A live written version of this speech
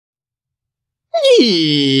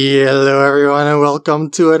Hello everyone and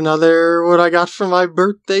welcome to another what I got for my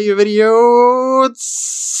birthday video.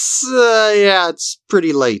 It's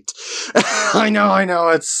pretty late. I know,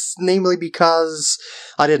 it's namely because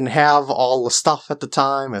I didn't have all the stuff at the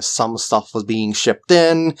time, as some stuff was being shipped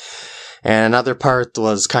in, and another part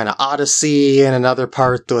was kind of Odyssey, and another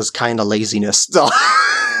part was kind of laziness. So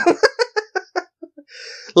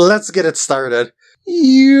let's get it started.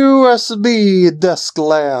 USB desk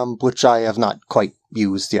lamp, which I have not quite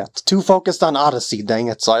used yet. Too focused on Odyssey, dang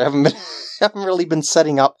it, so I haven't really been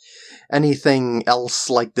setting up anything else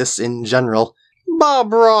like this in general.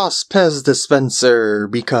 Bob Ross Pez dispenser,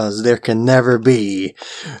 because there can never be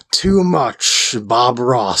too much Bob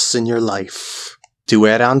Ross in your life. To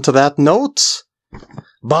add on to that note,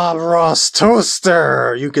 Bob Ross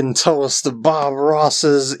toaster! You can toast Bob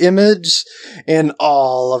Ross's image in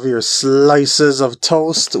all of your slices of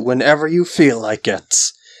toast whenever you feel like it.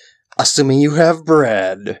 Assuming you have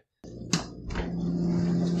bread.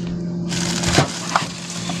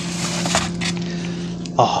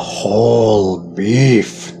 A whole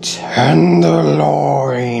beef tenderloin.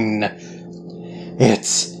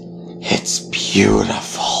 It's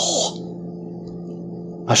beautiful.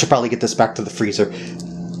 I should probably get this back to the freezer.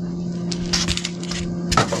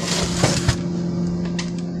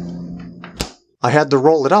 I had to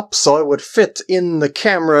roll it up so it would fit in the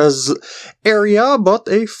camera's area, but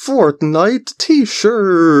a Fortnite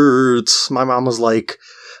T-Shirt. My mom was like,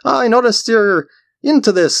 I noticed you're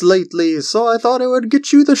into this lately, so I thought I would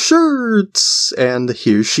get you the shirts. And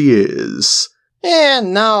here she is.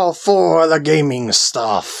 And now for the gaming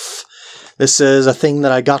stuff. This is a thing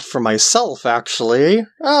that I got for myself, actually.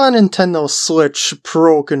 A Nintendo Switch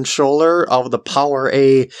Pro controller of the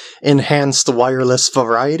PowerA Enhanced Wireless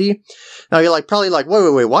variety. Now you're probably like,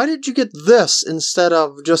 wait, why did you get this instead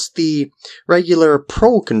of just the regular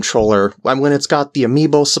Pro controller? When it's got the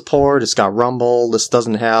Amiibo support, it's got Rumble, this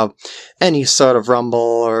doesn't have any sort of Rumble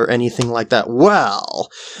or anything like that. Well,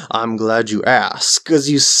 I'm glad you asked, because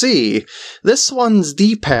you see, this one's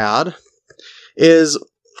D-pad is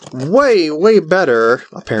way better,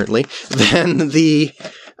 apparently, than the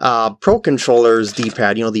Pro Controller's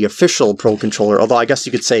D-pad, the official Pro Controller, although I guess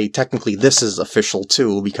you could say technically this is official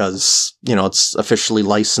too, because, it's officially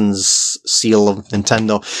licensed seal of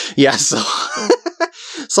Nintendo. Yeah, so,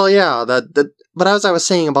 so yeah, but as I was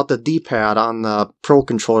saying about the D-pad on the Pro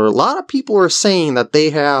Controller, a lot of people were saying that they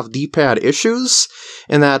have D-pad issues,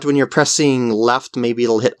 and that when you're pressing left, maybe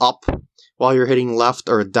it'll hit up while you're hitting left,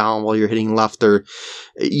 or down while you're hitting left, or,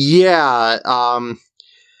 yeah,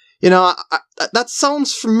 that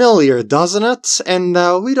sounds familiar, doesn't it? And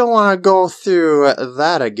we don't want to go through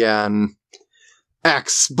that again.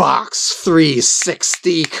 Xbox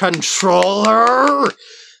 360 controller!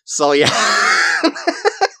 So, yeah.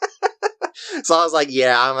 So I was like,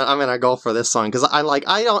 yeah, I'm gonna go for this one, because I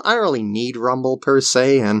don't really need Rumble per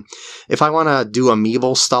se, and if I want to do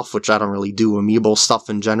Amiibo stuff, which I don't really do Amiibo stuff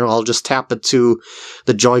in general, I'll just tap it to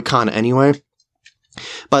the Joy-Con anyway.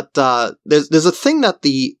 But there's a thing that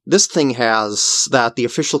this thing has that the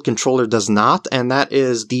official controller does not, and that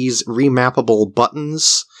is these remappable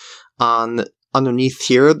buttons underneath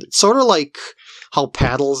here. It's sort of like how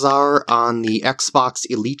paddles are on the Xbox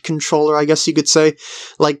Elite controller, I guess you could say.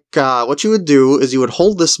 Like, what you would do is you would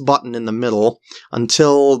hold this button in the middle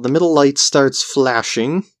until the middle light starts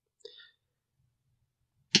flashing.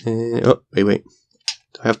 Oh, wait.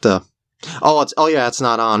 Do I have to... Oh, yeah, it's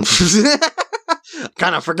not on.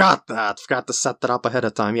 Kind of forgot that. Forgot to set that up ahead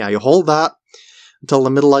of time. Yeah, you hold that until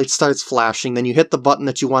the middle light starts flashing, then you hit the button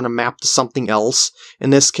that you want to map to something else.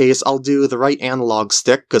 In this case, I'll do the right analog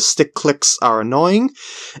stick, because stick clicks are annoying,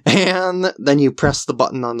 and then you press the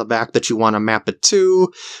button on the back that you want to map it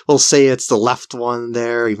to. We'll say it's the left one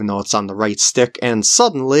there, even though it's on the right stick, and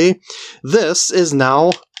suddenly, this is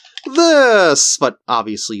now this! But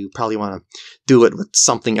obviously, you probably want to do it with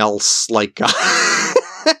something else, like...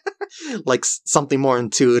 like something more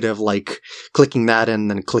intuitive, like clicking that and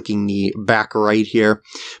then clicking the back right here.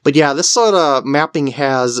 But yeah, this sort of mapping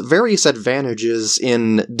has various advantages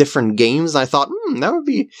in different games. I thought, that would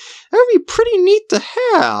be pretty neat to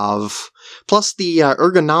have. Plus, the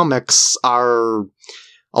ergonomics are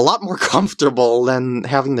a lot more comfortable than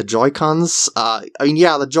having the Joy-Cons.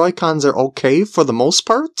 Yeah, the Joy-Cons are okay for the most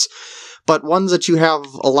part, but ones that you have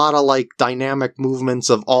a lot of, dynamic movements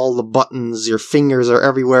of all the buttons, your fingers are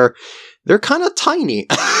everywhere, they're kind of tiny.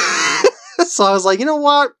 So I was like, you know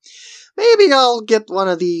what? Maybe I'll get one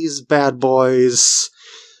of these bad boys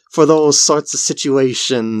for those sorts of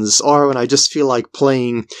situations, or when I just feel like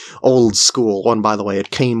playing old school. Oh, and by the way,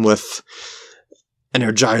 it came with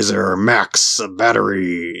Energizer Max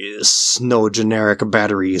batteries. No generic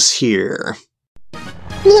batteries here.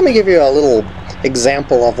 Let me give you a little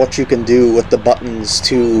example of what you can do with the buttons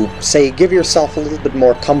to, say, give yourself a little bit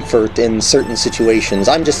more comfort in certain situations.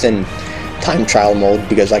 I'm just in time trial mode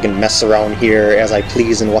because I can mess around here as I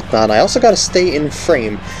please and whatnot. I also gotta stay in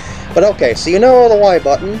frame. But okay, so you know the Y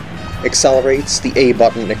button accelerates, the A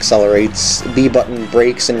button accelerates, B button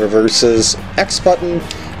brakes and reverses, X button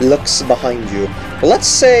looks behind you. But let's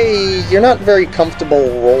say you're not very comfortable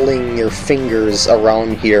rolling your fingers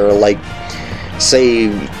around here, like, say,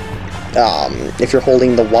 if you're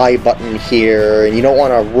holding the Y button here and you don't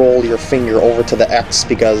want to roll your finger over to the X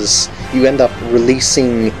because you end up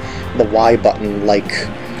releasing the Y button like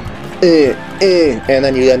and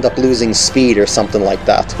then you end up losing speed or something like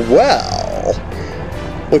that. Well,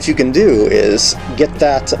 what you can do is get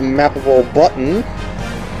that mappable button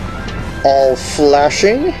all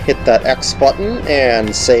flashing, hit that X button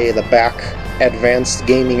and say the back advanced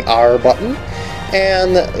gaming R button,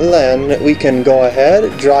 and then we can go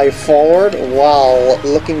ahead, drive forward while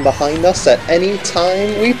looking behind us at any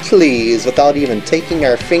time we please without even taking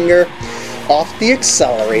our finger off the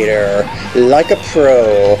accelerator, like a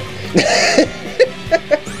pro.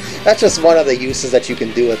 That's just one of the uses that you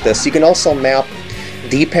can do with this. You can also map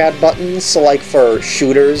D-pad buttons, so like for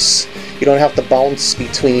shooters, you don't have to bounce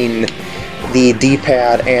between the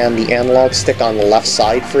D-pad and the analog stick on the left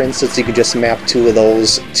side, for instance. You can just map two of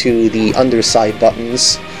those to the underside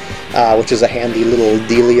buttons, which is a handy little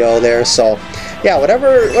dealio there. So yeah,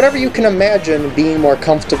 whatever you can imagine being more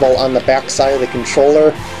comfortable on the back side of the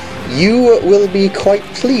controller, you will be quite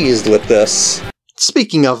pleased with this.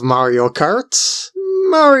 Speaking of Mario Kart,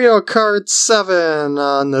 Mario Kart 7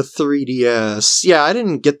 on the 3DS. Yeah, I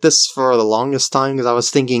didn't get this for the longest time because I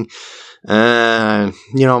was thinking, you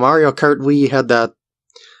know, Mario Kart Wii had that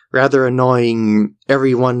rather annoying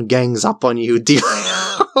everyone gangs up on you deal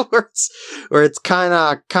where it's kind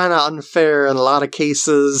of unfair in a lot of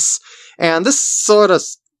cases, and this sort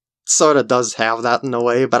of does have that in a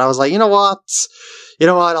way. But I was like, you know what,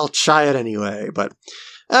 I'll try it anyway. But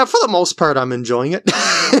for the most part, I'm enjoying it.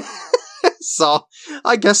 So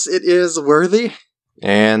I guess it is worthy.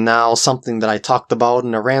 And now something that I talked about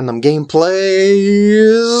in a random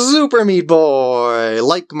gameplay, Super Meat Boy!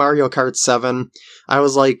 Like Mario Kart 7, I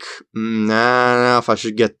was like, I don't know if I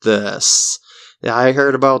should get this. Yeah, I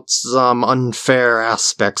heard about some unfair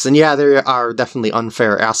aspects, and yeah, there are definitely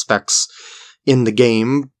unfair aspects in the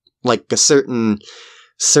game, like a certain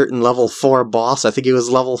level 4 boss, I think it was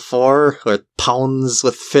level 4, where it pounds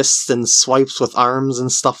with fists and swipes with arms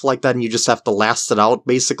and stuff like that, and you just have to last it out,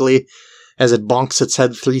 basically, as it bonks its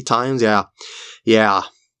head 3 times. Yeah,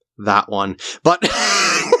 that one. But,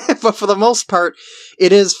 but for the most part,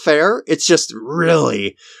 it is fair. It's just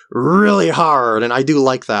really, really hard, and I do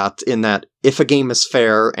like that, in that if a game is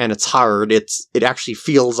fair and it's hard, it actually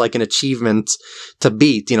feels like an achievement to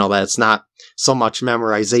beat, that it's not so much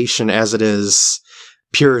memorization as it is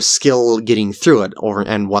pure skill getting through it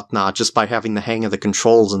and whatnot, just by having the hang of the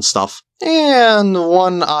controls and stuff. And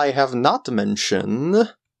one I have not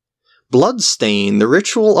mentioned, Bloodstain, The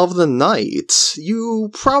Ritual of the Night. You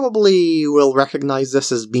probably will recognize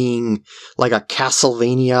this as being like a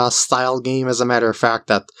Castlevania-style game, as a matter of fact,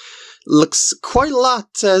 that looks quite a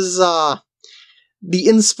lot as the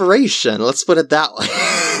inspiration, let's put it that way.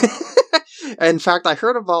 In fact, I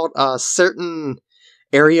heard about a certain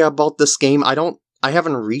area about this game. I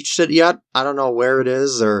haven't reached it yet. I don't know where it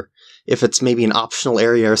is, or if it's maybe an optional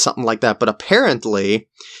area or something like that, but apparently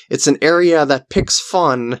it's an area that picks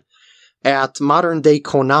fun at modern-day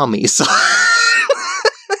Konami. So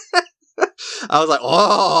I was like,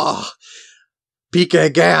 oh,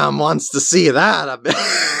 PkGam wants to see that.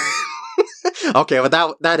 Okay, but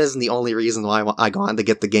that isn't the only reason why I go on to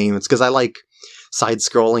get the game. It's because I like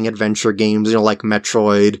side-scrolling adventure games, like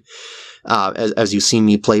Metroid, as you've seen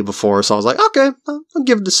me play before. So I was like, okay, I'll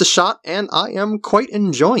give this a shot, and I am quite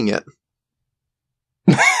enjoying it.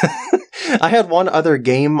 I had one other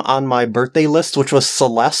game on my birthday list, which was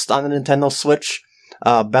Celeste on the Nintendo Switch.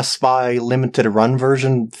 Best Buy limited run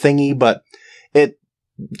version thingy, but it's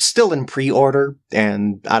still in pre-order,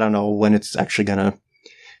 and I don't know when it's actually gonna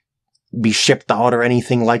be shipped out or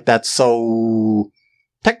anything like that, so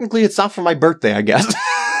technically it's not for my birthday, I guess.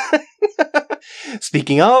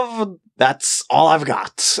 Speaking of, that's all I've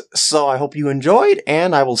got. So I hope you enjoyed,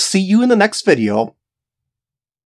 and I will see you in the next video.